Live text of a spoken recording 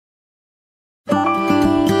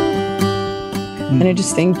And I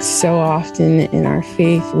just think so often in our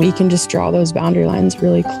faith, we can just draw those boundary lines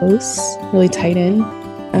really close, really tight in.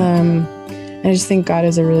 I just think God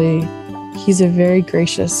is he's a very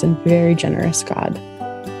gracious and very generous God.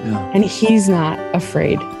 Yeah. And he's not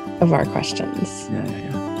afraid of our questions. Yeah.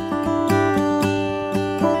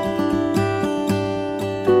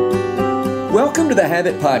 Welcome to the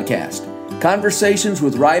Habit Podcast, conversations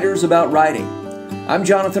with writers about writing. I'm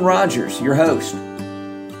Jonathan Rogers, your host.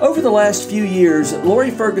 Over the last few years, Lori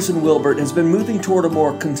Ferguson Wilbert has been moving toward a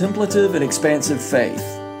more contemplative and expansive faith.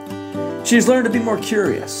 She has learned to be more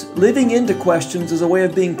curious, living into questions as a way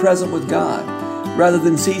of being present with God, rather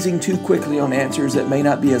than seizing too quickly on answers that may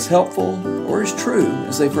not be as helpful or as true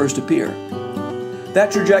as they first appear.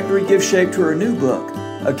 That trajectory gives shape to her new book,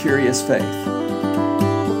 A Curious Faith.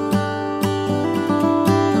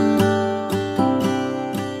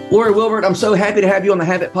 Lori Wilbert, I'm so happy to have you on the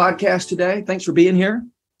Habit Podcast today. Thanks for being here.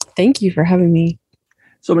 Thank you for having me.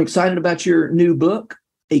 So I'm excited about your new book,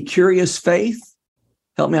 A Curious Faith.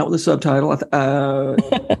 Help me out with the subtitle.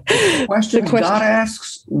 Question God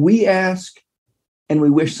asks, we ask, and we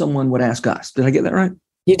wish someone would ask us. Did I get that right?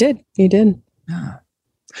 You did. Yeah.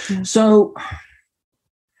 So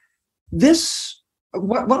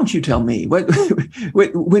why don't you tell me, when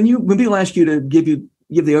people ask you to give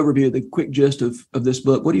the overview, the quick gist of this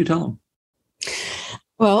book, what do you tell them?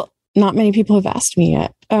 Well, not many people have asked me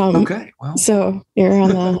yet. Okay. Well. So you're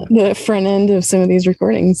on the front end of some of these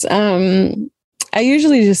recordings. I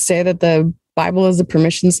usually just say that the Bible is a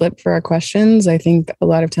permission slip for our questions. I think a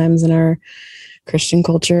lot of times in our Christian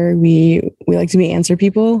culture, we like to be answer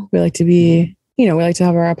people. We like to be, we like to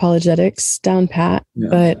have our apologetics down pat. Yeah.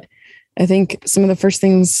 But I think some of the first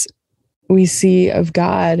things we see of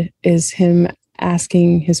God is him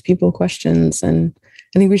asking his people questions. And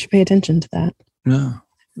I think we should pay attention to that. Yeah.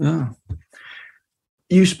 Yeah.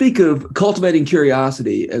 You speak of cultivating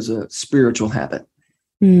curiosity as a spiritual habit.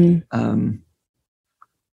 Mm.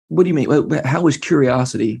 What do you mean? How is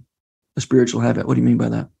curiosity a spiritual habit? What do you mean by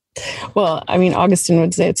that? Well, I mean, Augustine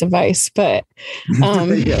would say it's a vice, but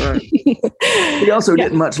yeah, right. He also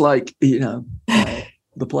didn't much like the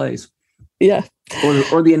plays. Yeah,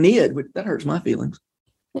 or the Aeneid. That hurts my feelings.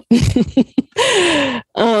 Yeah,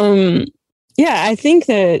 I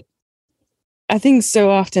think so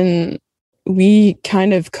often we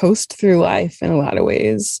kind of coast through life in a lot of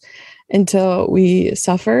ways until we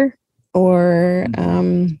suffer or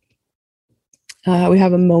we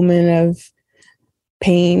have a moment of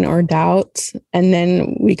pain or doubt. And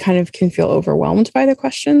then we kind of can feel overwhelmed by the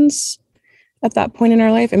questions at that point in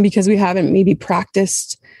our life. And because we haven't maybe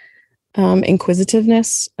practiced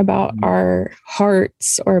inquisitiveness about our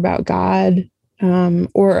hearts or about God,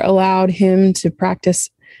 or allowed him to practice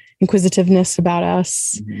inquisitiveness about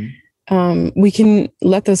us, we can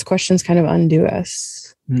let those questions kind of undo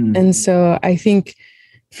us. And so I think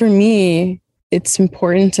for me, it's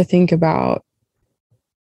important to think about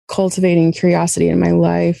cultivating curiosity in my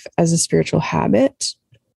life as a spiritual habit,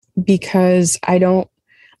 because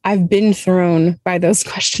I've been thrown by those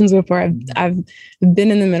questions before. I've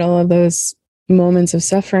been in the middle of those moments of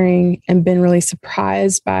suffering and been really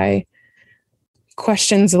surprised by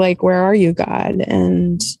questions like, where are you, God?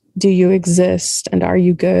 And do you exist? And are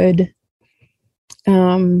you good?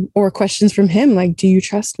 Or questions from him like, do you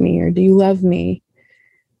trust me? Or do you love me?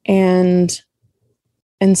 And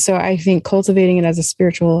so I think cultivating it as a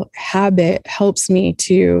spiritual habit helps me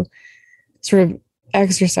to sort of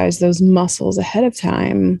exercise those muscles ahead of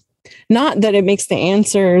time. Not that it makes the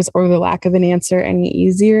answers or the lack of an answer any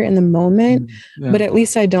easier in the moment, but at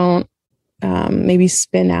least I don't maybe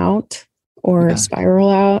spin out or spiral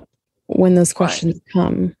out when those questions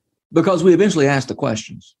come. Because we eventually ask the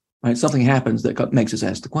questions, right? Something happens that makes us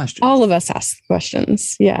ask the question. All of us ask the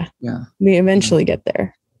questions. Yeah. We eventually get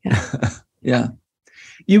there. Yeah. Yeah.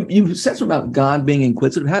 You said something about God being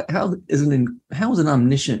inquisitive. How is an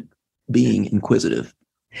omniscient being inquisitive?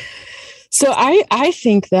 So I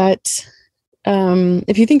think that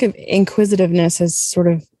if you think of inquisitiveness as sort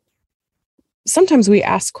of, sometimes we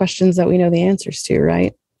ask questions that we know the answers to,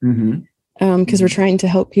 right? Because we're trying to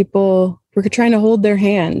help people. We're trying to hold their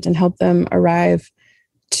hand and help them arrive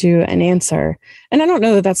to an answer. And I don't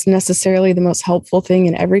know that that's necessarily the most helpful thing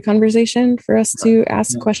in every conversation for us to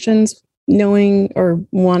ask questions, knowing or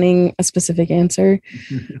wanting a specific answer.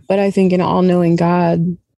 But I think in all-knowing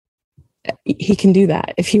God, he can do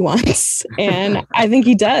that if he wants. And I think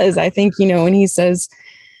he does. I think, when he says,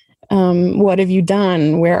 what have you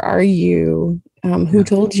done? Where are you? Who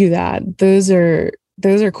told you that? Those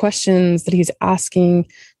are questions that he's asking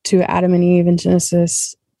to Adam and Eve in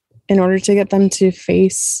Genesis in order to get them to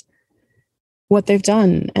face what they've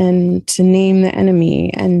done and to name the enemy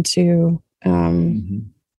and to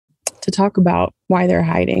talk about why they're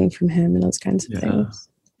hiding from him and those kinds of things.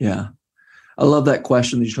 Yeah. I love that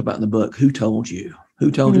question that you talk about in the book. Who told you?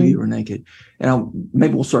 Who told you were naked? And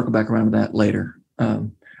maybe we'll circle back around to that later. I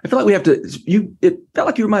feel like we have to, it felt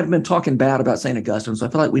like you might have been talking bad about St. Augustine. So I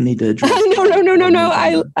feel like we need to address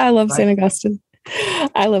No. I love St. Augustine.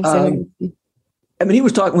 I love St. Augustine. I mean, he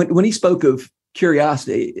was talking, when he spoke of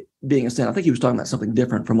curiosity being a sin, I think he was talking about something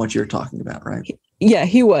different from what you're talking about, right? Yeah,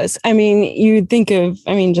 he was. I mean, you think of,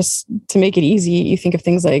 just to make it easy, you think of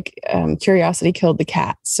things like curiosity killed the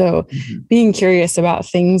cat. So being curious about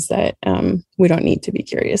things that we don't need to be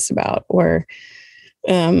curious about, or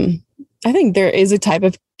I think there is a type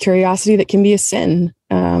of curiosity that can be a sin.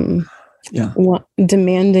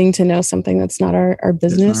 Demanding to know something that's not our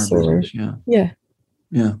business.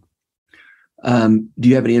 Yeah. Do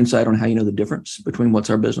you have any insight on how you know the difference between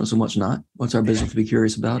what's our business and what's not? What's our business to be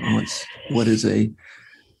curious about, and what's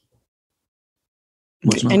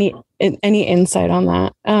not? Any insight on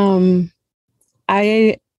that?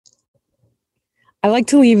 I like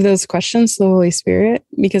to leave those questions to the Holy Spirit,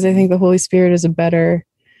 because I think the Holy Spirit is a better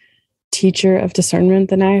teacher of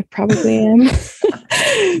discernment than I probably am.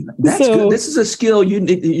 That's good. This is a skill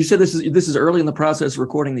you said this is early in the process of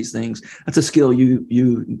recording these things. That's a skill you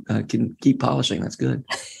can keep polishing. That's good.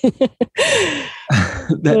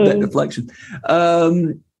 that deflection.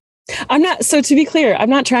 So to be clear, I'm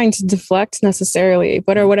not trying to deflect necessarily,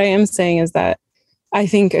 but what I am saying is that I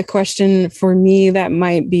think a question for me that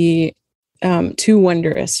might be too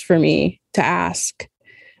wondrous for me to ask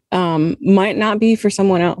might not be for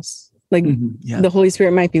someone else. Like the Holy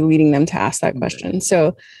Spirit might be leading them to ask that question.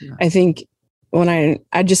 So I think when I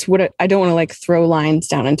don't want to like throw lines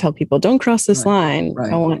down and tell people, don't cross this line.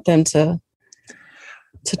 Right. I want them to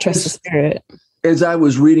trust the Spirit. As I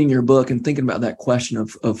was reading your book and thinking about that question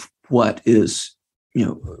of what is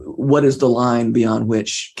the line beyond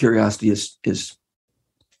which curiosity is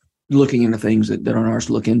looking into things that aren't ours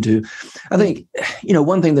to look into. I think,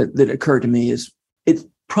 one thing that occurred to me is it's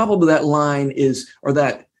probably that line is, or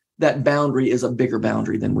that boundary is a bigger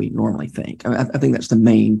boundary than we normally think. I think that's the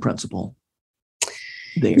main principle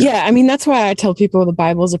there. Yeah. That's why I tell people the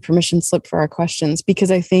Bible is a permission slip for our questions,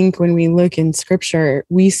 because I think when we look in Scripture,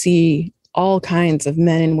 we see all kinds of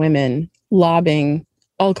men and women lobbing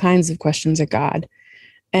all kinds of questions at God.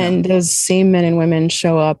 And those same men and women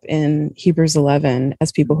show up in Hebrews 11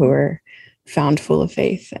 as people who are found full of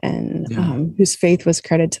faith and whose faith was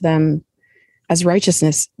credited to them as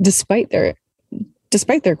righteousness, despite their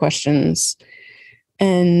questions.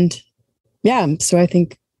 And so I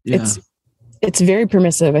think it's very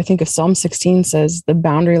permissive. I think if Psalm 16 says the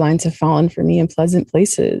boundary lines have fallen for me in pleasant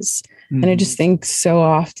places. And I just think so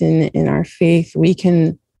often in our faith, we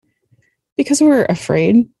can, because we're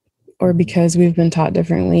afraid or because we've been taught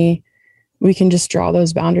differently, we can just draw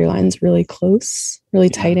those boundary lines really close, really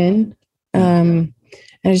tight in. And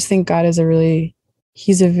I just think God is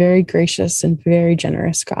he's a very gracious and very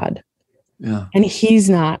generous God. Yeah. And he's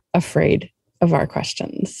not afraid of our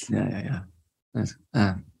questions. Yeah.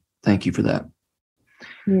 Thank you for that.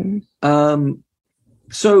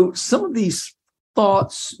 So some of these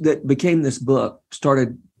thoughts that became this book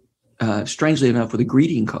started, strangely enough, with a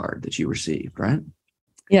greeting card that you received, right?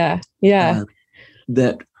 Yeah.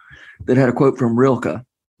 That had a quote from Rilke.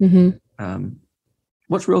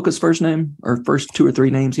 What's Rilke's first name, or first two or three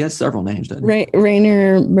names? He has several names, doesn't he?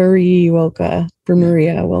 Rainer Marie Rilke,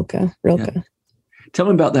 Maria Rilke. Yeah. Tell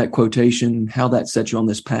me about that quotation, how that set you on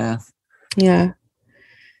this path. Yeah.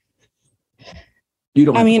 You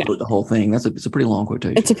don't have to quote the whole thing. It's a pretty long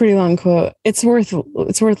quotation. It's a pretty long quote. It's worth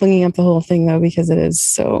looking up the whole thing though, because it is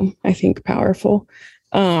so, I think, powerful.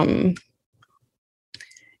 So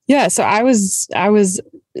I was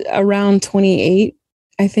around 28,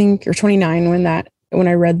 I think, or 29 when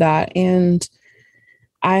I read that, and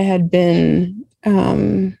I had been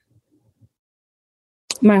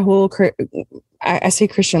my whole I say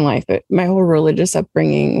Christian life, but my whole religious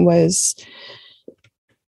upbringing was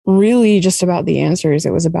really just about the answers.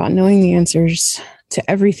 It was about knowing the answers to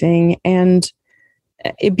everything. And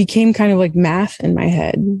it became kind of like math in my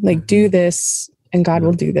head, like do this and God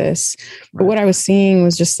will do this. But what I was seeing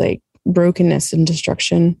was just like brokenness and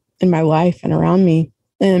destruction in my life and around me.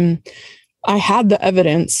 And I had the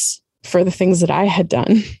evidence for the things that I had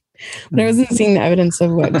done, but I wasn't seeing the evidence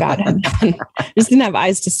of what God had done. I just didn't have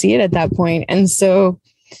eyes to see it at that point. And so,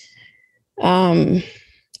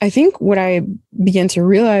 I think what I began to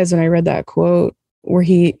realize when I read that quote where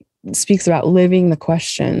he speaks about living the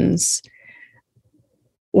questions,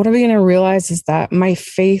 what I began to realize is that my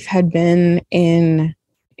faith had been in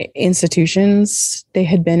institutions. They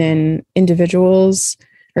had been in individuals,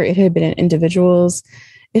 or it had been in individuals.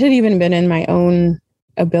 It had even been in my own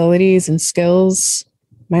abilities and skills,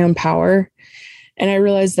 my own power. And I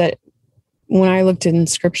realized that when I looked in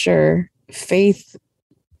scripture, faith,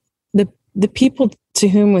 the people to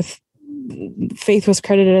whom with faith was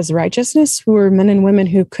credited as righteousness were men and women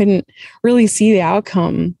who couldn't really see the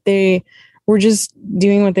outcome. They were just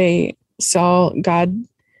doing what they saw God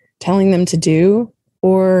telling them to do,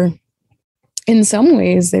 or in some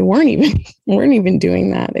ways they weren't even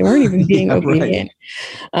doing that. They weren't even being obedient.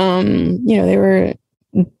 Right. They were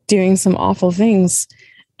doing some awful things.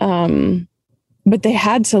 But they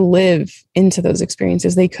had to live into those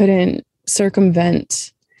experiences. They couldn't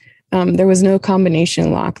circumvent. There was no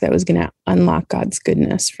combination lock that was going to unlock God's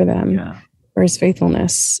goodness for them, or his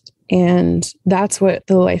faithfulness. And that's what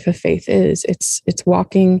the life of faith is. It's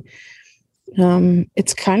walking.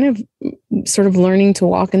 It's kind of sort of learning to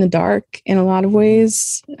walk in the dark in a lot of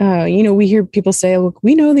ways. We hear people say, look,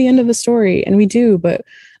 we know the end of the story, and we do, but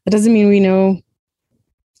that doesn't mean we know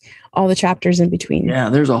all the chapters in between. Yeah,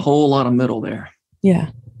 there's a whole lot of middle there.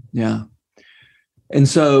 Yeah. Yeah. And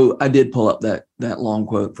so I did pull up that long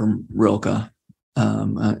quote from Rilke.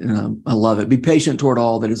 And I love it. Be patient toward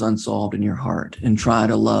all that is unsolved in your heart, and try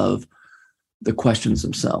to love the questions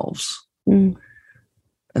themselves. Mm.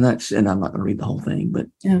 And I'm not going to read the whole thing, but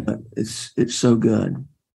it's so good.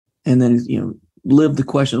 And then, live the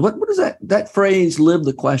questions. What is that phrase, live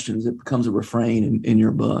the questions? It becomes a refrain in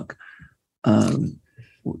your book.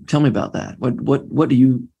 Tell me about that. What would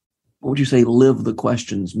you say live the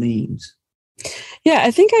questions means? Yeah,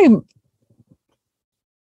 I think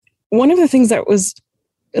one of the things that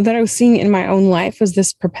I was seeing in my own life was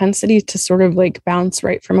this propensity to sort of like bounce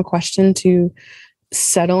right from a question to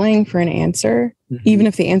settling for an answer, even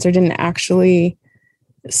if the answer didn't actually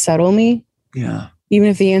settle me. Yeah. Even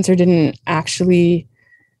if the answer didn't actually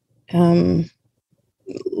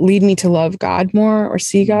lead me to love God more or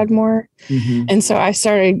see God more. Mm-hmm. And so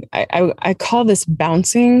I call this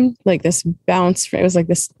bouncing, like this bounce. It was like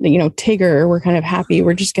this, Tigger, we're kind of happy.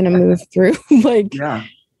 We're just going to move through,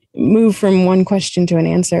 move from one question to an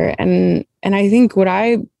answer. And I think what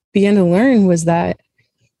I began to learn was that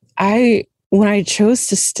when I chose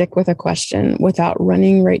to stick with a question without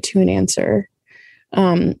running right to an answer,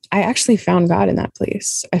 I actually found God in that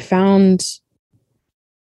place. I found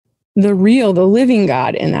the living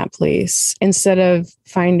God in that place, instead of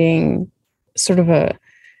finding sort of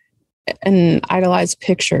an idolized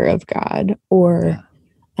picture of God, or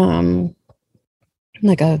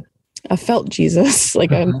like a felt Jesus,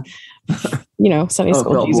 like a Sunday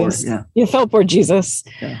school Jesus, felt board Jesus.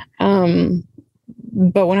 Yeah.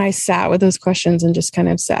 But when I sat with those questions and just kind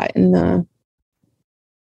of sat in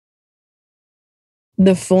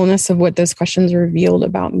the fullness of what those questions revealed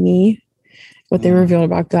about me, what they revealed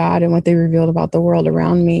about God, and what they revealed about the world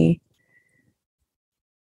around me,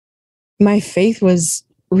 my faith was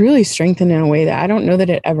really strengthened in a way that I don't know that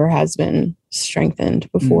it ever has been strengthened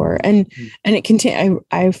before. And it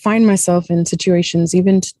I find myself in situations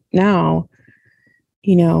even now,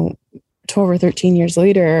 12 or 13 years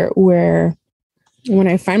later, where when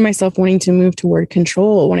I find myself wanting to move toward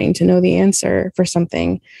control, wanting to know the answer for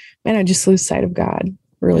something, man, I just lose sight of God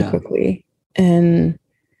really quickly. And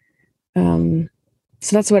so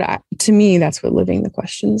that's to me, that's what living the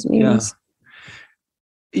questions means.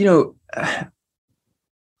 Yeah.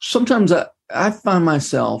 Sometimes I find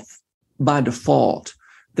myself by default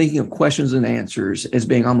thinking of questions and answers as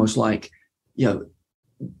being almost like,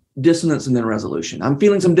 dissonance and then resolution. I'm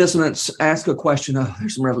feeling some dissonance, ask a question,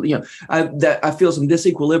 there's some resolution. I feel some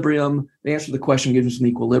disequilibrium. The answer to the question gives me some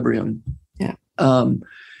equilibrium. Yeah. And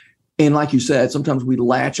like you said, sometimes we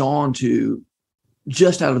latch on to,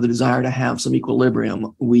 just out of the desire to have some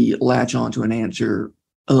equilibrium, we latch on to an answer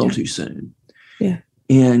a little too soon. Yeah.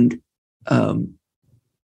 And,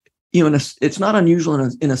 it's not unusual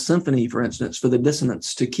in a symphony, for instance, for the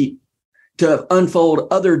dissonance to unfold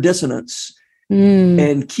other dissonance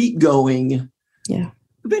and keep going. Yeah.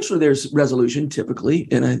 Eventually there's resolution, typically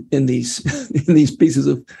in these pieces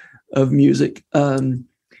of music.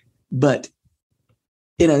 But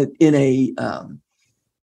in a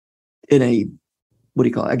what do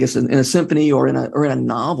you call it? I guess in a symphony or in a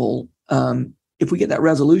novel, if we get that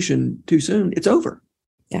resolution too soon, it's over.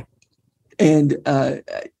 Yeah. And I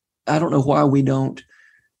don't know why we don't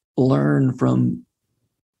learn from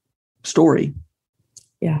story,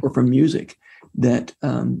 or from music that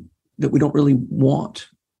we don't really want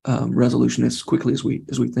resolution as quickly as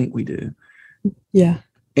we think we do. Yeah.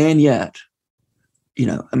 And yet,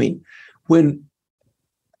 when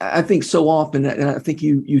I think so often, and I think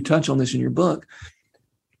you touch on this in your book,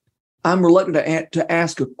 I'm reluctant to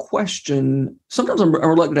ask a question. Sometimes I'm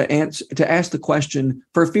reluctant to ask the question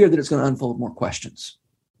for fear that it's going to unfold more questions.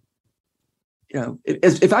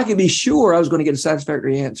 If I could be sure I was going to get a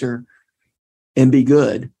satisfactory answer and be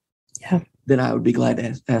good, then I would be glad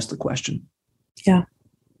to ask the question. Yeah.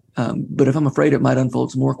 But if I'm afraid it might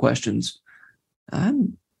unfold some more questions,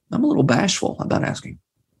 I'm a little bashful about asking.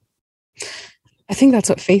 I think that's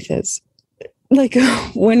what faith is. Like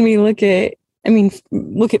when we look at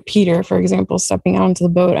Peter, for example, stepping out into the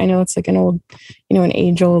boat. I know it's like an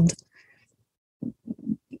age-old,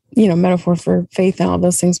 metaphor for faith and all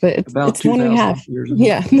those things, but it's the one we have.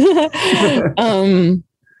 Yeah.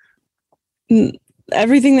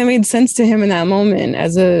 Everything that made sense to him in that moment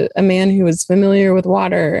as a man who was familiar with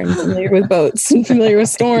water and familiar with boats and familiar with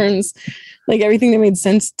storms, like everything that made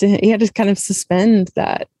sense to him, he had to kind of suspend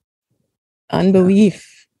that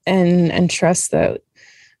unbelief and trust that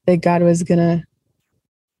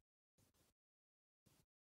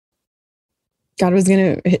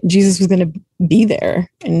Jesus was going to be there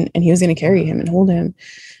and he was going to carry him and hold him.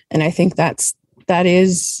 And I think that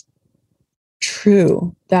is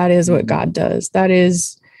true. That is what God does. That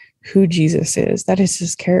is who Jesus is. That is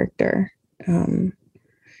his character. And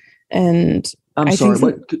I'm sorry,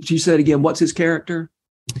 what you said again? What's his character?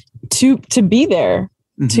 To be there,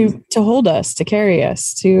 to hold us, to carry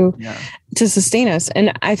us, to sustain us.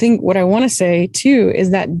 And I think what I want to say too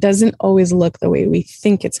is that doesn't always look the way we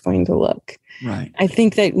think it's going to look. Right. I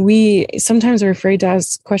think that we sometimes are afraid to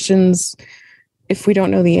ask questions if we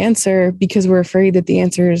don't know the answer, because we're afraid that the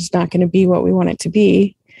answer is not going to be what we want it to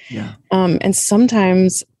be. Yeah. And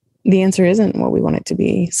sometimes the answer isn't what we want it to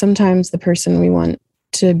be. Sometimes the person we want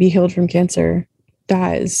to be healed from cancer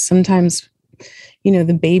dies. Sometimes,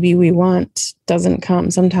 the baby we want doesn't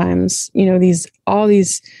come. Sometimes, all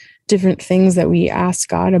these different things that we ask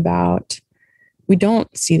God about, we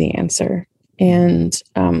don't see the answer. And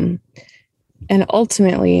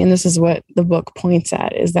ultimately, and this is what the book points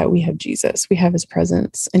at, is that we have Jesus, we have his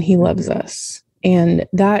presence, and he loves us. And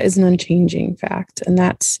that is an unchanging fact. And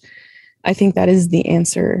I think that is the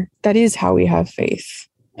answer. That is how we have faith.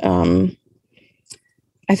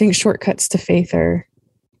 I think shortcuts to faith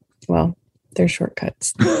they're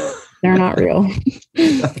shortcuts. They're not real.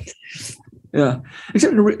 Yeah.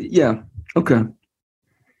 Okay.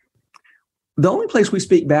 The only place we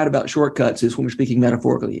speak bad about shortcuts is when we're speaking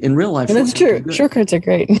metaphorically. In real life, that's true. Shortcuts are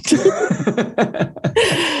great.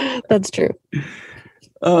 That's true.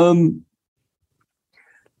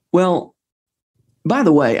 Well, by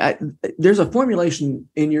the way, there's a formulation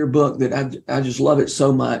in your book that I just love it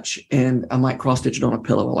so much, and I might cross-stitch it on a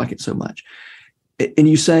pillow. I like it so much. And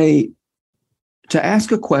you say, to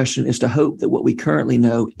ask a question is to hope that what we currently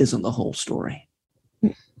know isn't the whole story.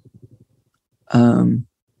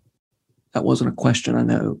 That wasn't a question, I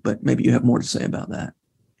know, but maybe you have more to say about that.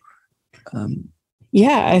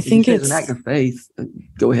 I think it's an act of faith.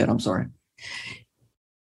 Go ahead. I'm sorry.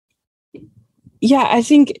 Yeah, I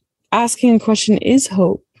think asking a question is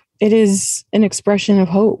hope. It is an expression of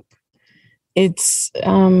hope. It's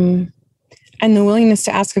and the willingness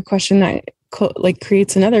to ask a question that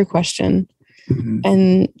creates another question,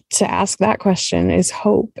 and to ask that question is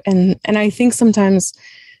hope. And I think sometimes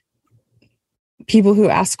people who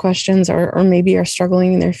ask questions or maybe are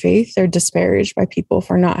struggling in their faith, they're disparaged by people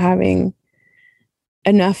for not having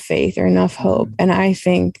enough faith or enough hope. And I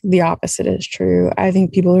think the opposite is true. I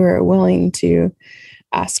think people who are willing to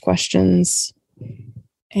ask questions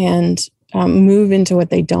and move into what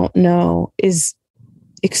they don't know is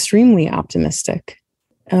extremely optimistic.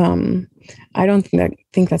 I don't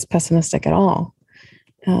think that's pessimistic at all.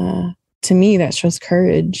 To me, that shows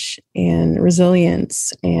courage and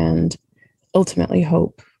resilience and ultimately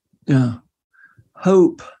hope. Yeah.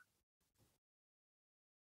 Hope.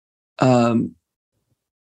 It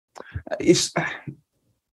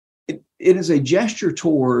is a gesture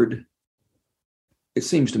toward, it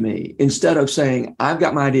seems to me, instead of saying, I've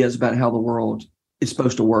got my ideas about how the world is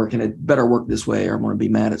supposed to work and it better work this way or I'm going to be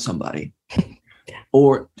mad at somebody.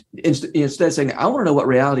 Or instead saying, I want to know what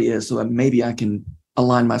reality is so that maybe I can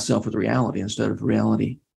align myself with reality instead of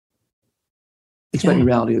reality. Expecting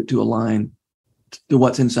reality to align to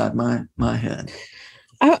what's inside my head.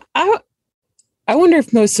 I wonder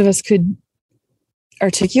if most of us could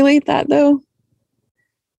articulate that, though.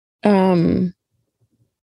 Do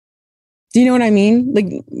you know what I mean?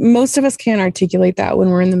 Like, most of us can't articulate that when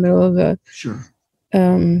we're in the middle of a sure.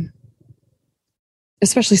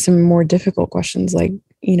 Especially some more difficult questions like,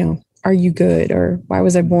 are you good? Or why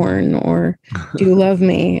was I born? Or do you love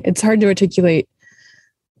me? It's hard to articulate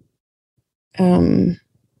that.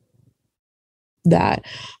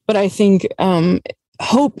 But I think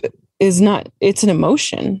hope is not, it's an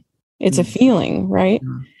emotion. It's a feeling, right?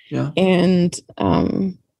 Yeah. And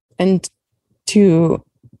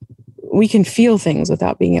we can feel things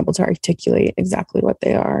without being able to articulate exactly what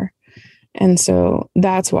they are. And so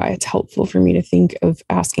that's why it's helpful for me to think of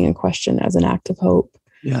asking a question as an act of hope.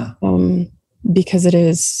 Yeah. Because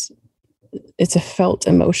it's a felt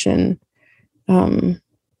emotion,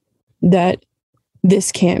 that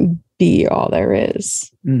this can't be all there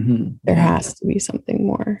is. Mm-hmm. There has to be something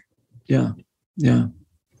more. Yeah. Yeah.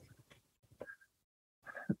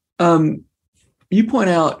 You point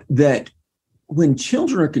out that when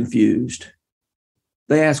children are confused,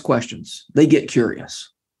 they ask questions. They get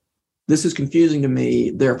curious. This is confusing to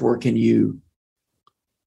me. Therefore, can you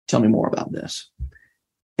tell me more about this?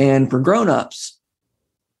 And for grown-ups,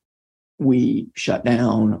 we shut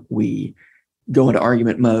down. We go into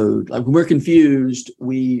argument mode. Like when we're confused,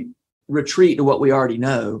 we retreat to what we already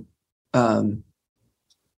know,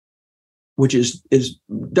 which is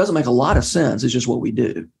doesn't make a lot of sense. It's just what we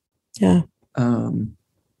do. Yeah.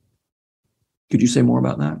 Could you say more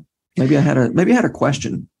about that? Maybe I had a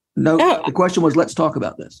question. No, the question was, let's talk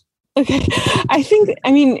about this. Okay.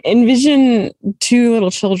 Envision two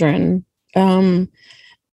little children,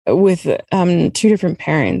 with two different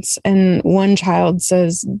parents, and one child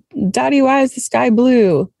says, "Daddy, why is the sky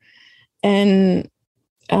blue?" And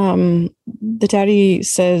the daddy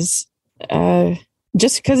says,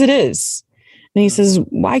 "Just because it is." And he says,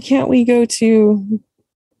 "Why can't we go to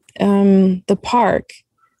the park?"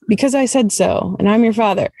 "Because I said so, and I'm your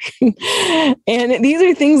father." And these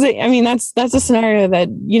are things that, that's a scenario that,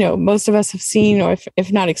 most of us have seen, or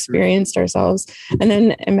if not experienced ourselves. And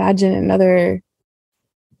then imagine another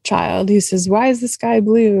child who says, "Why is the sky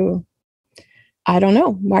blue?" "I don't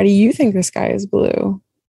know. Why do you think the sky is blue?"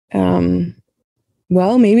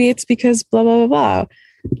 "Well, maybe it's because blah, blah, blah, blah."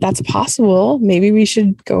 That's possible. Maybe we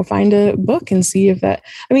should go find a book and see if that,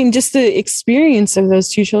 just the experience of those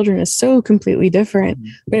two children is so completely different.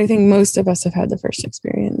 But I think most of us have had the first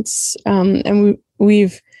experience. And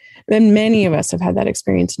many of us have had that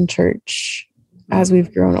experience in church as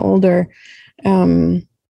we've grown older.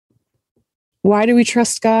 Why do we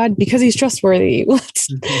trust God? Because he's trustworthy. Well,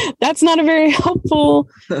 that's not a very helpful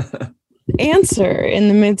answer in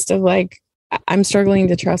the midst of I'm struggling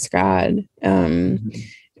to trust God.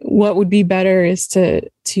 What would be better is to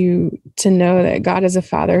know that God is a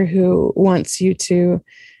father who wants you to,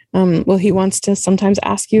 he wants to sometimes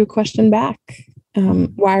ask you a question back.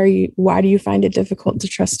 Why do you find it difficult to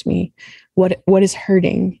trust me? What is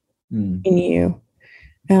hurting in you?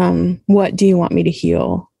 What do you want me to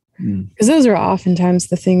heal? Because those are oftentimes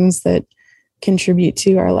the things that contribute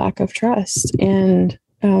to our lack of trust. And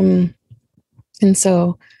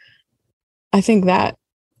so I think that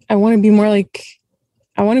I want to be more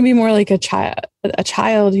like a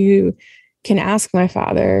child who can ask my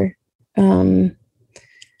father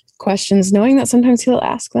questions, knowing that sometimes he'll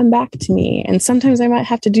ask them back to me. And sometimes I might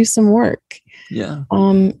have to do some work. Yeah.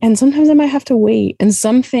 And sometimes I might have to wait. And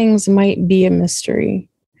some things might be a mystery.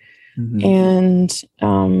 And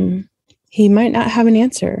he might not have an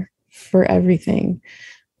answer for everything.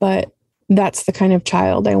 But that's the kind of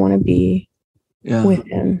child I want to be with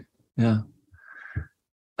him. Yeah.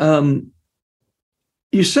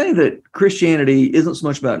 You say that Christianity isn't so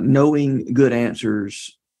much about knowing good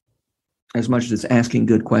answers as much as it's asking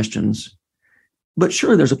good questions. But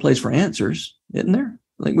sure, there's a place for answers, isn't there?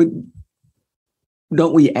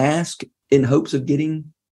 Don't we ask in hopes of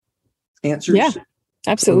getting answers? Yeah,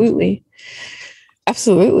 absolutely.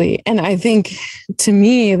 Absolutely. And I think, to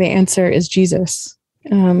me, the answer is Jesus.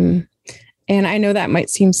 And I know that might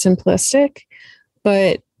seem simplistic,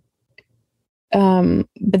 but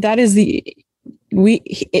that is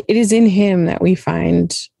it is in him that we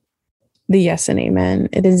find the yes and amen.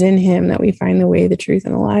 It is in him that we find the way, the truth,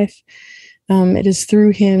 and the life. It is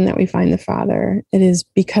through him that we find the Father. It is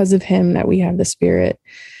because of him that we have the Spirit.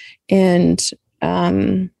 And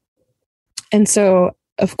so,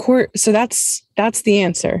 of course, so that's the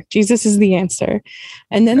answer. Jesus is the answer.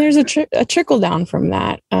 And then there's a trickle down from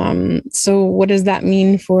that. So what does that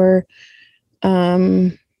mean for,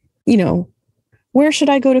 where should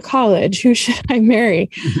I go to college? Who should I marry?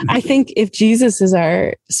 I think if Jesus is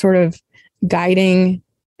our sort of guiding,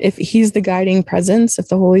 if he's the guiding presence, if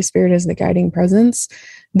the Holy Spirit is the guiding presence,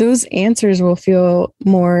 those answers will feel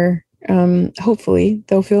more, hopefully,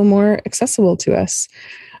 they'll feel more accessible to us.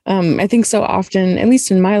 I think so often, at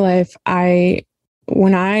least in my life,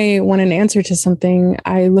 when I want an answer to something,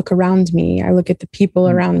 I look around me. I look at the people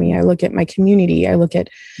around me. I look at my community. I look at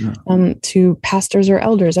to pastors or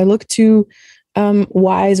elders. I look to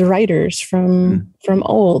wise writers from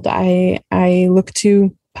old. I look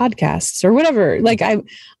to podcasts or whatever. Like I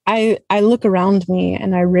look around me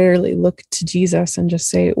and I rarely look to Jesus and just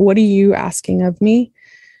say, what are you asking of me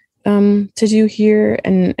to do here?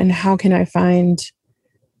 And how can I find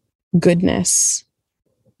goodness,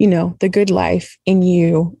 the good life in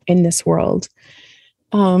you, in this world?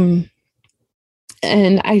 And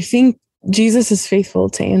I think Jesus is faithful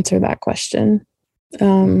to answer that question.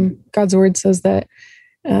 God's word says that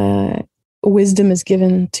wisdom is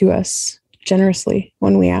given to us generously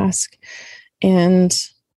when we ask. And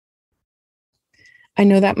I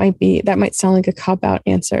know that might sound like a cop-out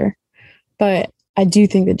answer, but I do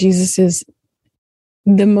think that Jesus is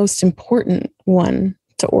the most important one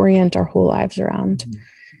to orient our whole lives around.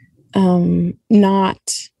 Not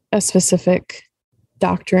a specific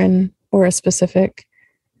doctrine or a specific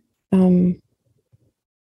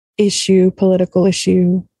political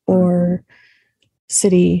issue or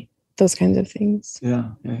city, those kinds of things. Yeah.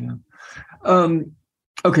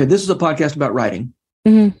 Okay, this is a podcast about writing.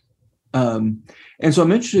 Mm-hmm. And so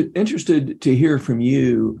I'm interested to hear from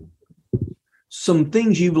you some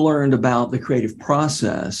things you've learned about the creative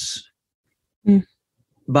process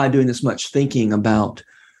by doing this much thinking about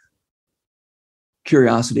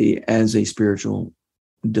curiosity as a spiritual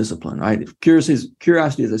discipline, right?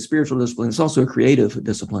 Curiosity is a spiritual discipline. It's also a creative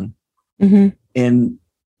discipline. Mm-hmm. And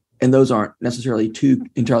those aren't necessarily two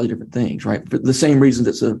entirely different things, right? For the same reason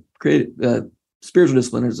that's a creative spiritual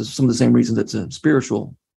discipline is some of the same reasons it's a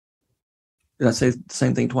spiritual. Did I say the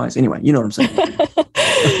same thing twice? Anyway, you know what I'm saying.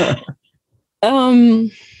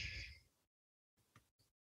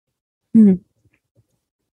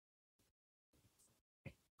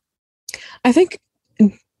 I think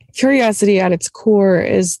curiosity at its core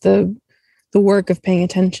is the work of paying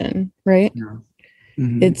attention, right? Yeah.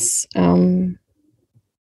 Mm-hmm.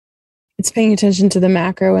 It's paying attention to the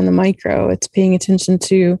macro and the micro. It's paying attention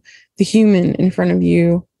to the human in front of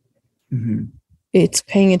you. Mm-hmm. It's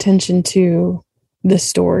paying attention to the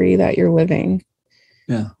story that you're living.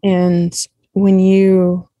 Yeah. And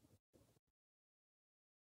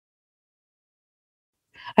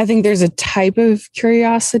I think there's a type of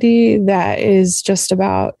curiosity that is just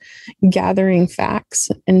about gathering facts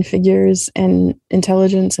and figures and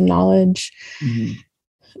intelligence and knowledge.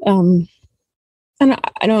 Mm-hmm. And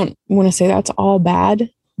I don't want to say that's all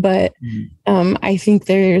bad, but I think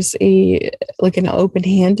there's an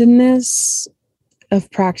open-handedness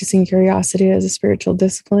of practicing curiosity as a spiritual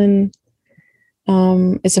discipline.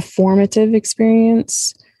 It's a formative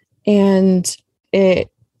experience, and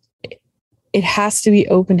it has to be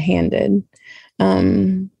open-handed. What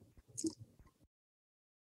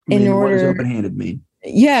does open-handed mean?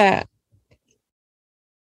 Yeah.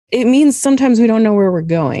 It means sometimes we don't know where we're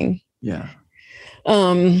going. Yeah.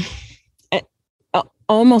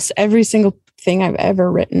 Almost every single thing I've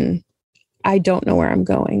ever written, I don't know where I'm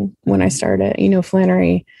going when I start it.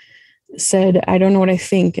 Flannery said, I don't know what I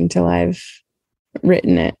think until I've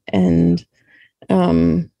written it. And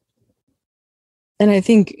I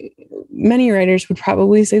think many writers would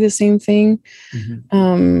probably say the same thing.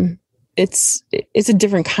 Mm-hmm. It's a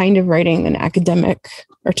different kind of writing than academic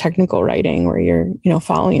or technical writing where you're,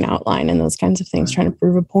 following an outline and those kinds of things, right, trying to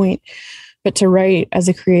prove a point. But to write as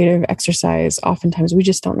a creative exercise, oftentimes we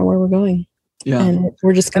just don't know where we're going. Yeah. And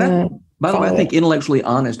we're just going to. By the way, I think intellectually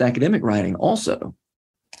honest academic writing also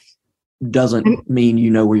doesn't mean you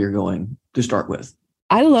know where you're going to start with.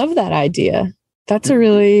 I love that idea. That's a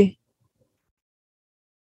really.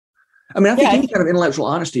 I think any kind of intellectual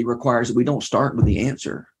honesty requires that we don't start with the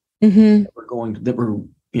answer mm-hmm.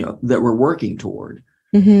 that we're working toward.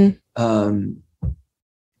 Mm-hmm.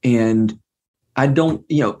 And I don't,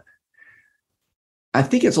 I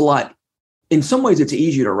think it's a lot, in some ways it's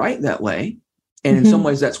easier to write that way. And in some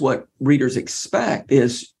ways that's what readers expect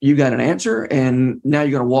is you got an answer and now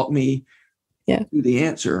you're going to walk me through the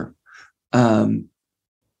answer. And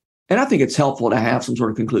I think it's helpful to have some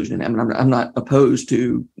sort of conclusion. I'm not opposed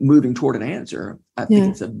to moving toward an answer. I think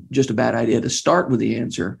it's just a bad idea to start with the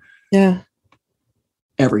answer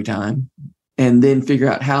every time and then figure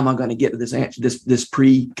out how am I going to get to this answer, this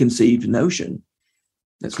preconceived notion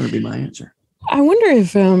that's going to be my answer. I wonder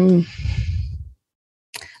if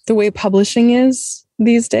the way publishing is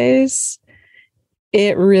these days,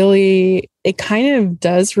 it kind of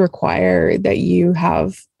does require that you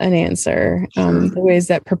have an answer. The ways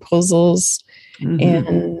that proposals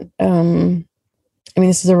and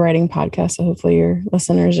this is a writing podcast, so hopefully your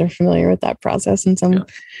listeners are familiar with that process in some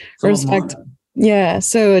respect. Yeah.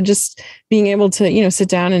 So just being able to, sit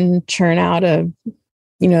down and churn out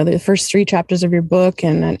the first 3 chapters of your book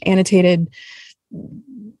and an annotated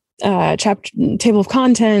chapter table of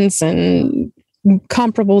contents and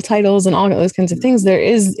comparable titles and all those kinds of things.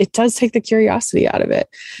 It does take the curiosity out of it.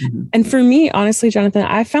 Mm-hmm. And for me, honestly, Jonathan,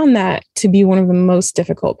 I found that to be one of the most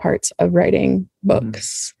difficult parts of writing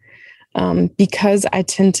books, because I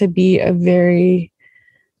tend to be a very,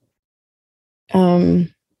 I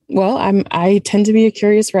tend to be a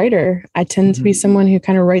curious writer. I tend to be someone who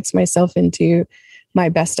kind of writes myself into my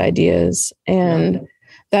best ideas. And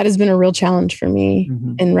that has been a real challenge for me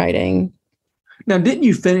in writing. Now, didn't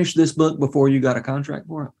you finish this book before you got a contract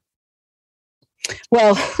for it?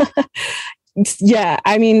 Well, yeah.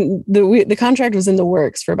 I mean, the contract was in the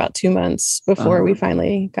works for about 2 months before we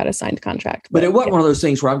finally got a signed contract. But it wasn't one of those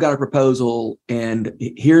things where I've got a proposal and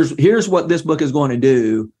here's what this book is going to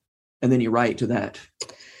do, and then you write to that.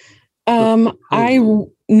 I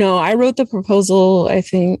wrote the proposal, I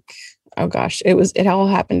think, it all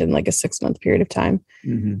happened in like a 6-month period of time.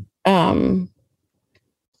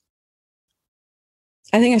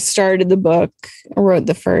 I think I started the book, I wrote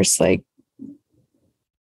the first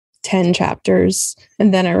 10 chapters,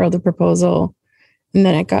 and then I wrote the proposal, and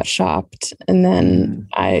then it got shopped, and then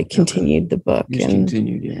I continued the book.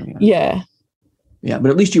 Yeah. But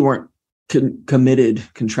at least you weren't committed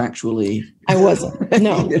contractually. I wasn't.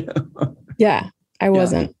 No. Yeah, I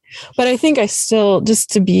wasn't. But I think I still,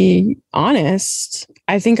 just to be honest,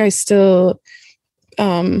 I think I still,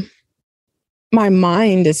 my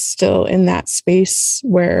mind is still in that space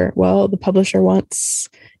where, the publisher wants,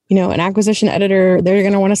 an acquisition editor, they're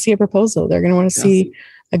going to want to see a proposal. They're going to want to see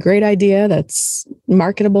a great idea that's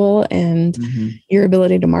marketable and your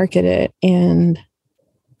ability to market it. And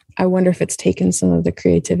I wonder if it's taken some of the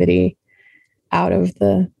creativity out of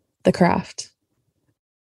the craft.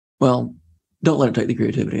 Well, don't let it take the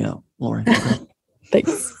creativity out, Lori.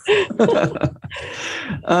 Thanks.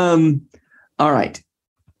 All right.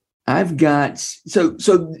 I've got, so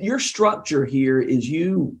your structure here is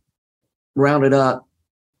you rounded up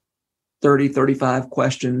 30, 35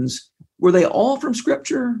 questions. Were they all from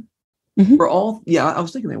scripture? Were all? Yeah, I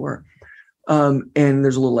was thinking they were. And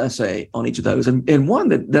there's a little essay on each of those. And one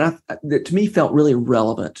that to me felt really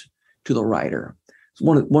relevant to the writer. It's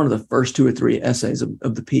one of the first 2 or 3 essays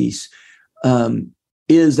of the piece,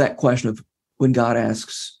 is that question of when God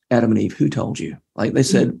asks Adam and Eve, who told you? Like they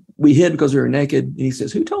said, we hid because we were naked. And he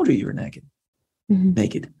says, who told you were naked?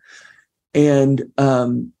 Naked. And I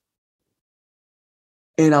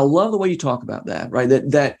love the way you talk about that, right?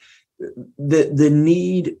 That the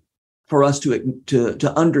need for us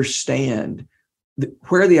to understand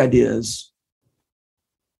where the ideas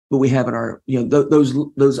that we have in our,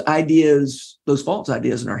 those ideas, those false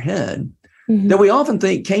ideas in our head that we often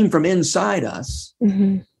think came from inside us,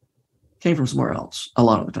 came from somewhere else a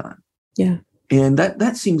lot of the time. Yeah. And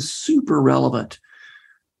that seems super relevant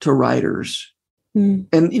to writers. And,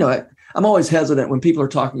 I'm always hesitant when people are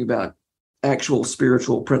talking about actual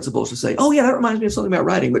spiritual principles to say, oh yeah, that reminds me of something about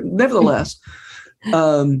writing. But nevertheless,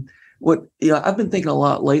 I've been thinking a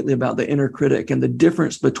lot lately about the inner critic and the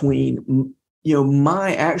difference between,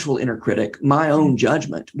 my actual inner critic, my own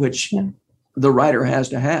judgment, which the writer has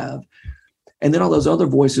to have, and then all those other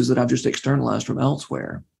voices that I've just externalized from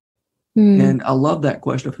elsewhere. And I love that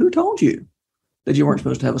question of who told you that you weren't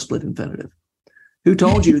supposed to have a split infinitive? Who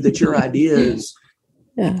told you that your ideas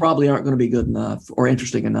probably aren't going to be good enough or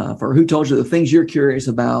interesting enough? Or who told you the things you're curious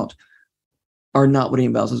about are not what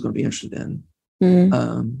anybody else is going to be interested in?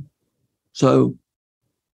 So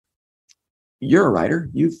you're a writer.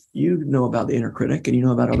 You know about the inner critic, and you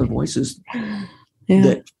know about other voices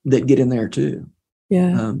that get in there too.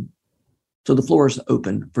 Yeah. So the floor is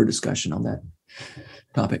open for discussion on that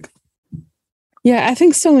topic. Yeah, I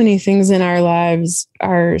think so many things in our lives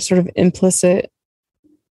are sort of implicit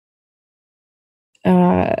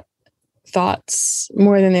thoughts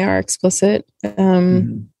more than they are explicit.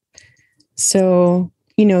 So,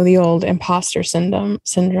 the old imposter syndrome,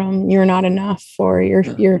 you're not enough, or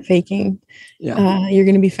you're faking. You're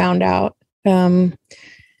going to be found out. Has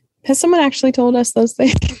someone actually told us those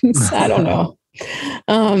things? I don't know.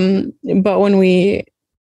 But when we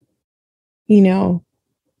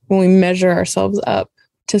measure ourselves up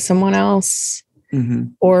to someone else,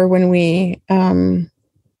 or when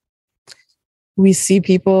we see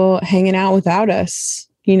people hanging out without us,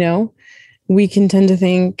 we can tend to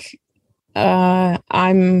think,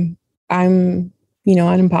 I'm an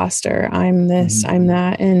imposter. I'm this, I'm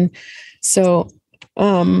that. And so,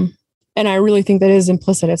 and I really think that is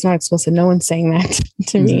implicit. It's not explicit. No one's saying that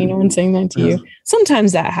to me. No one's saying that to you.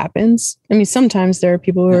 Sometimes that happens. I mean, sometimes there are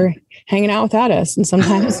people who are hanging out without us, and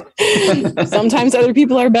sometimes other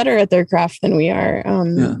people are better at their craft than we are.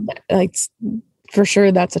 Like, for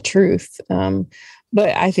sure, that's a truth. But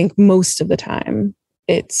I think most of the time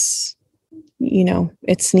it's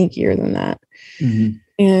it's sneakier than that. Mm-hmm.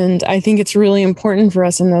 And I think it's really important for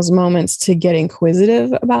us in those moments to get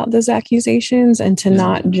inquisitive about those accusations and to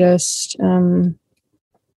not just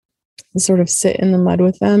sort of sit in the mud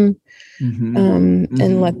with them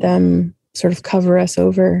and let them sort of cover us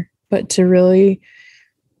over, but to really,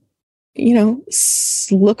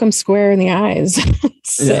 look them square in the eyes,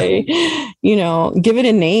 say, give it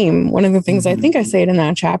a name. One of the things I think I say it in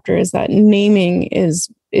that chapter is that naming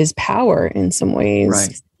is power in some ways.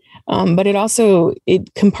 Right. But it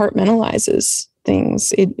compartmentalizes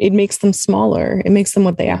things. It makes them smaller. It makes them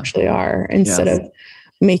what they actually are instead of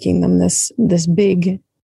making them this big,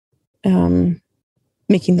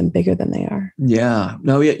 making them bigger than they are. Yeah.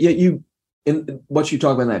 No, what you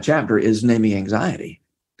talk about in that chapter is naming anxiety.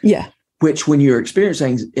 Yeah. Which when you're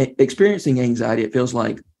experiencing anxiety, it feels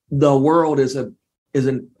like the world is a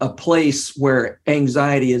place where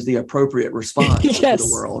anxiety is the appropriate response to the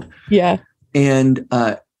world. Yeah. And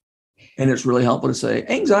it's really helpful to say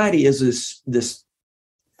anxiety is this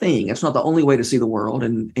thing. It's not the only way to see the world.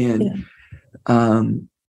 And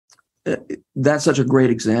that's such a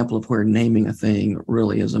great example of where naming a thing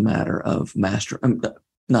really is a matter of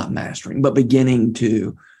not mastering, but beginning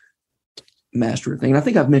to master a thing. And I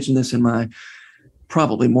think I've mentioned this in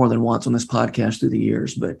probably more than once on this podcast through the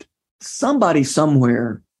years, but somebody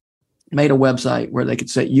somewhere made a website where they could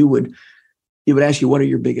say, you would ask you, what are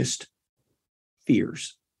your biggest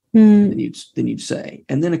fears? Then you'd say,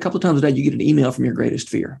 and then a couple of times a day, you get an email from your greatest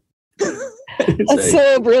fear. That's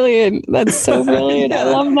so brilliant. That's so brilliant. I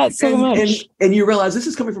love that so much. And you realize this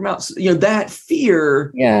is coming from outside, that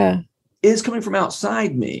fear is coming from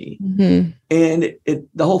outside me. Mm-hmm. And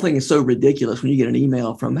the whole thing is so ridiculous when you get an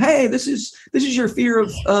email from, hey, this is your fear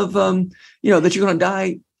of that you're going to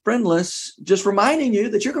die friendless, just reminding you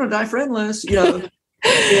that you're going to die friendless, And,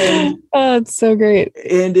 it's so great.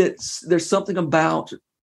 And there's something about,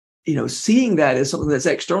 seeing that as something that's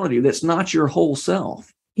external to you, that's not your whole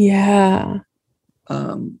self. Yeah.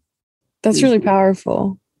 That's really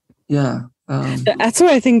powerful. Yeah. That's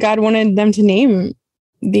what I think God wanted them to name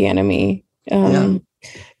the enemy.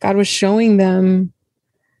 God was showing them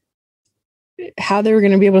how they were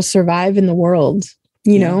going to be able to survive in the world.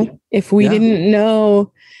 If we didn't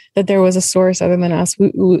know that there was a source other than us,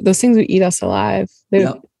 those things would eat us alive. They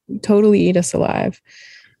would totally eat us alive.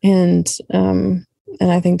 And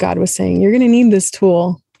I think God was saying, you're going to need this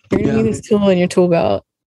tool. You're going to need this tool in your tool belt.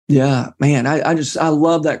 Yeah, man. I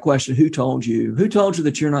love that question. Who told you? Who told you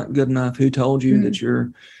that you're not good enough? Who told you that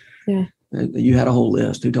you had a whole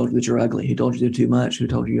list? Who told you that you're ugly? Who told you you're too much? Who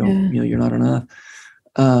told you you're not enough?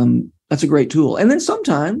 That's a great tool. And then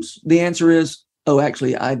sometimes the answer is,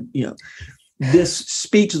 actually, this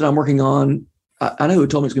speech that I'm working on, I know who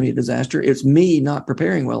told me it's going to be a disaster. It's me not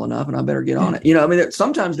preparing well enough, and I better get on it.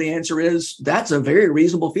 Sometimes the answer is that's a very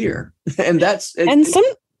reasonable fear, and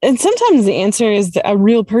sometimes the answer is that a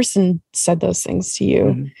real person said those things to you.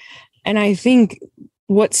 Mm-hmm. And I think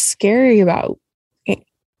what's scary about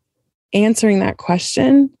answering that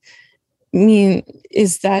question,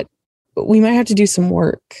 is that we might have to do some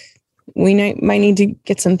work. We might need to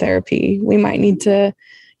get some therapy. We might need to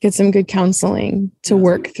get some good counseling to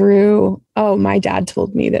work through, my dad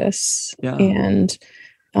told me this. Yeah. And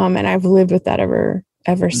I've lived with that ever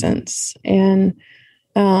since. And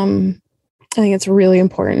I think it's really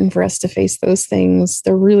important for us to face those things.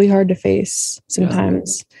 They're really hard to face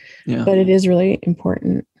sometimes, but it is really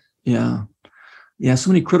important. Yeah. Yeah. So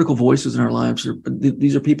many critical voices in our lives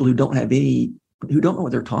these are people who don't know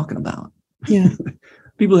what they're talking about. Yeah.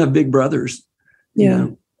 People have big brothers. Yeah.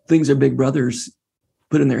 Things that big brothers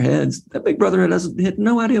put in their heads. That big brother had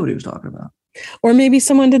no idea what he was talking about. Or maybe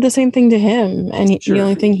someone did the same thing to him. And the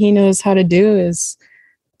only thing he knows how to do is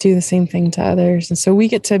do the same thing to others. And so we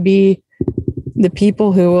get to be the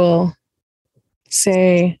people who will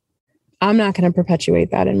say, I'm not going to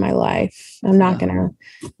perpetuate that in my life. I'm not going to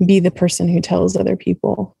be the person who tells other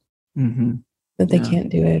people that they can't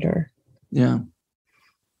do it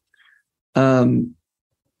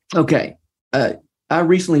Okay. I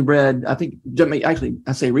recently read, I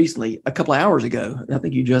say recently, a couple of hours ago, I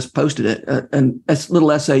think you just posted it, a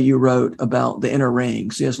little essay you wrote about the inner ring,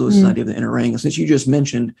 C.S. Lewis's idea of the inner ring. And since you just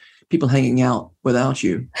mentioned people hanging out without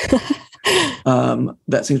you,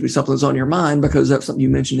 that seems to be something that's on your mind because that's something you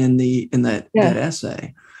mentioned in that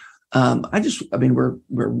essay. We're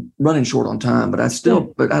running short on time, but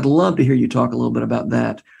I'd love to hear you talk a little bit about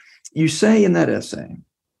that. You say in that essay,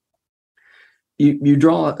 you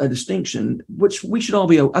draw a distinction, which we should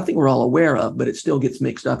all I think we're all aware of, but it still gets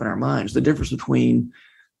mixed up in our minds, the difference between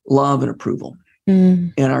love and approval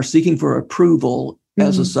and our seeking for approval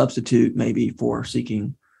as a substitute maybe for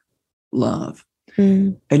seeking love.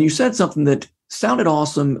 And you said something that sounded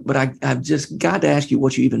awesome, but I've just got to ask you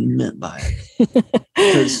what you even meant by it.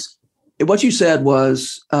 Because what you said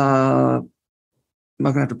was, am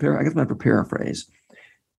I going to have to I guess I'm going to have to paraphrase.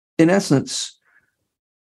 In essence,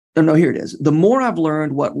 no, here it is. The more I've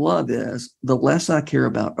learned what love is, the less I care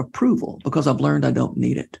about approval because I've learned I don't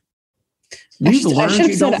need it. You've learned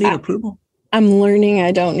you don't need approval? I'm learning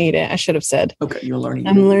I don't need it. I should have said. Okay, you're learning.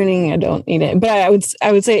 I'm learning I don't need it. But I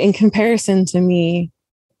would say in comparison to me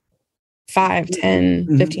 5,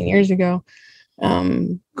 10, 15 years ago.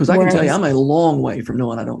 Because I can tell you, I'm a long way from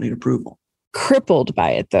knowing I don't need approval. Crippled by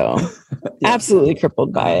it, though. Absolutely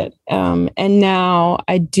crippled by it. And now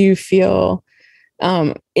I do feel,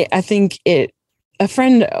 I think a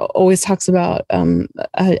friend always talks about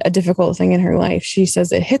a difficult thing in her life. She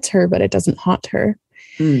says it hits her, but it doesn't haunt her.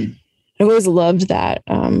 I've always loved that.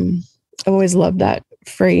 I've always loved that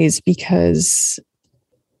phrase because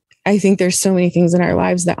I think there's so many things in our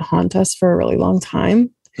lives that haunt us for a really long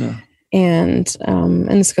time. Yeah. And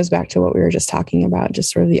this goes back to what we were just talking about,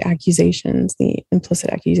 just sort of the accusations, the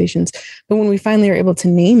implicit accusations. But when we finally are able to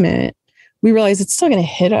name it, we realize it's still going to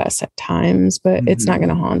hit us at times, but it's not going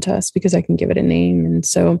to haunt us because I can give it a name. And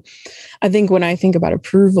so I think when I think about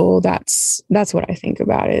approval, that's what I think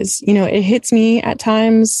about is, it hits me at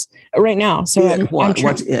times right now. So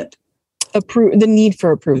what's it? The need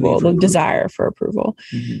for approval, the desire for approval.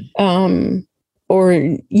 The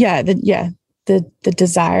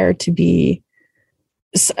desire to be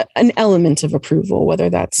an element of approval, whether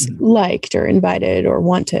that's liked or invited or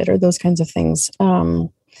wanted or those kinds of things.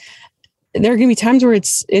 There are going to be times where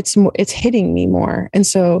it's hitting me more. And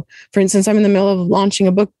so, for instance, I'm in the middle of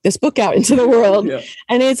launching this book out into the world.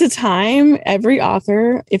 And it's a time, every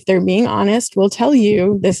author, if they're being honest, will tell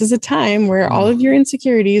you this is a time where all of your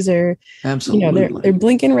insecurities are, absolutely, they're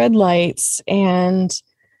blinking red lights, and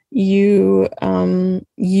you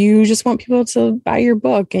just want people to buy your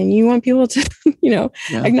book, and you want people to,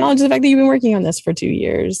 acknowledge the fact that you've been working on this for 2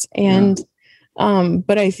 years. And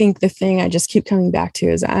but I think the thing I just keep coming back to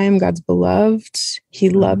is I am God's beloved. He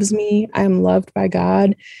loves me. I am loved by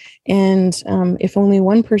God. And if only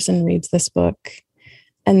one person reads this book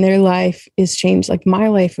and their life is changed, like my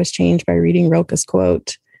life was changed by reading Rilke's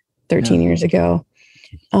quote 13 years ago,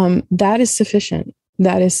 that is sufficient.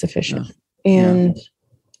 That is sufficient. And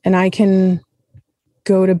I can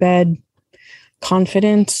go to bed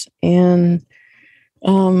confident and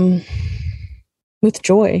with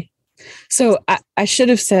joy. So I should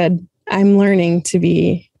have said, I'm learning to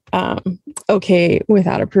be okay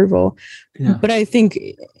without approval. But I think,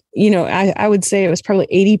 I would say it was probably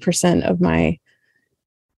 80% of my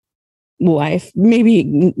life, maybe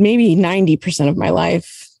 90% of my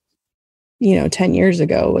life, 10 years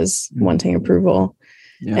ago was wanting approval.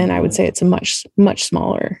 And I would say it's a much, much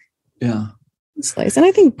smaller slice. And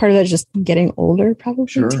I think part of that is just getting older, probably.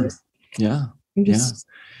 Sure. Too.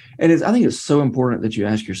 And I think it's so important that you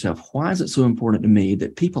ask yourself, why is it so important to me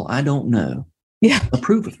that people I don't know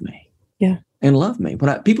approve of me and love me?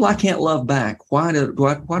 But people I can't love back, why do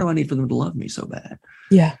I need for them to love me so bad?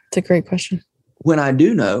 Yeah, it's a great question. When I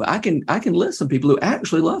do know, I can list some people who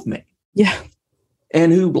actually love me. Yeah.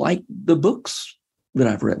 And who like the books that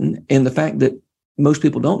I've written, and the fact that most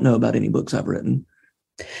people don't know about any books I've written.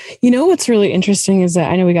 What's really interesting is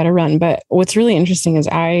that I know we got to run, but what's really interesting is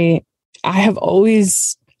I have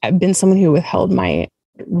always been someone who withheld my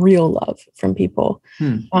real love from people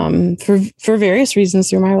for various reasons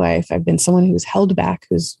through my life. I've been someone who's held back,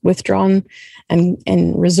 who's withdrawn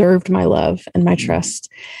and reserved my love and my trust.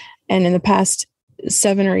 And in the past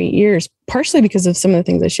 7 or 8 years, partially because of some of the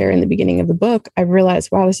things I share in the beginning of the book, I've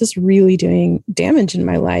realized, wow, this is really doing damage in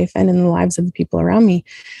my life and in the lives of the people around me.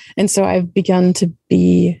 And so I've begun to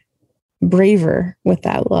be braver with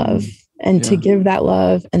that love and to give that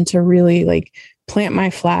love and to really plant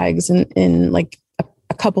my flags in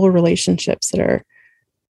a couple of relationships that are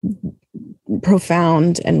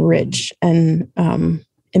profound and rich and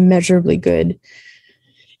immeasurably good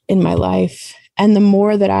in my life. And the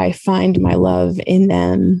more that I find my love in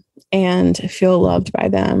them and feel loved by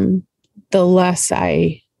them, the less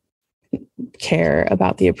I care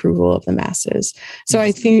about the approval of the masses. So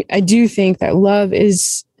I do think that love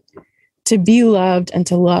is to be loved, and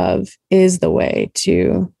to love is the way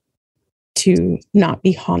to not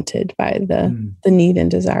be haunted by the need and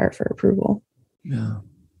desire for approval. Yeah.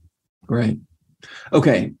 Great.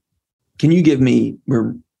 Okay. Can you give me,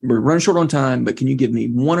 we're running short on time, but can you give me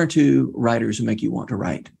 1 or 2 writers who make you want to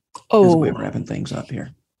write? As a way of wrapping things up here.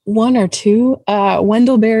 1 or 2.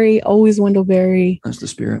 Wendell Berry, always Wendell Berry. That's the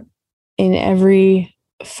spirit. In every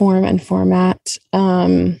form and format.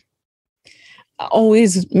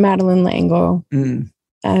 always Madeline Lango.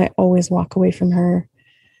 I always walk away from her.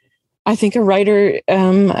 I think a writer,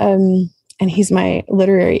 and he's my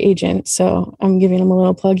literary agent, so I'm giving him a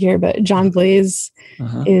little plug here, but John Blaze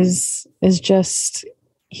is just,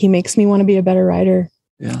 he makes me want to be a better writer.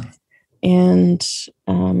 Yeah. And,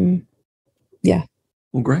 yeah.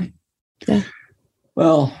 Well, great. Yeah.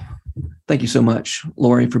 Well, thank you so much,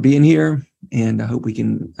 Lori, for being here. And I hope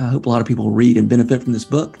I hope a lot of people read and benefit from this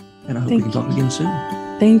book. And I hope we can talk again soon.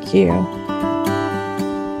 Thank you.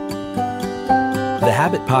 The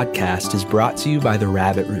Habit Podcast is brought to you by The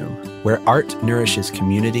Rabbit Room, where art nourishes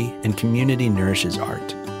community and community nourishes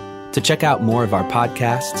art. To check out more of our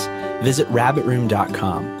podcasts, visit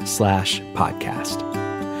rabbitroom.com/podcast.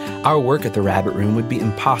 Our work at The Rabbit Room would be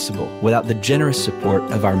impossible without the generous support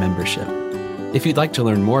of our membership. If you'd like to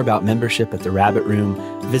learn more about membership at The Rabbit Room,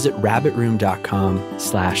 visit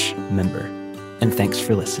rabbitroom.com/member. And thanks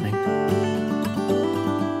for listening.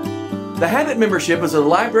 The Habit membership is a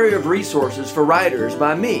library of resources for writers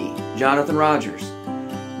by me, Jonathan Rogers.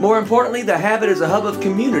 More importantly, The Habit is a hub of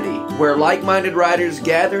community where like-minded writers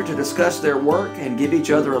gather to discuss their work and give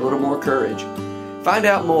each other a little more courage. Find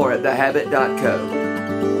out more at thehabit.co.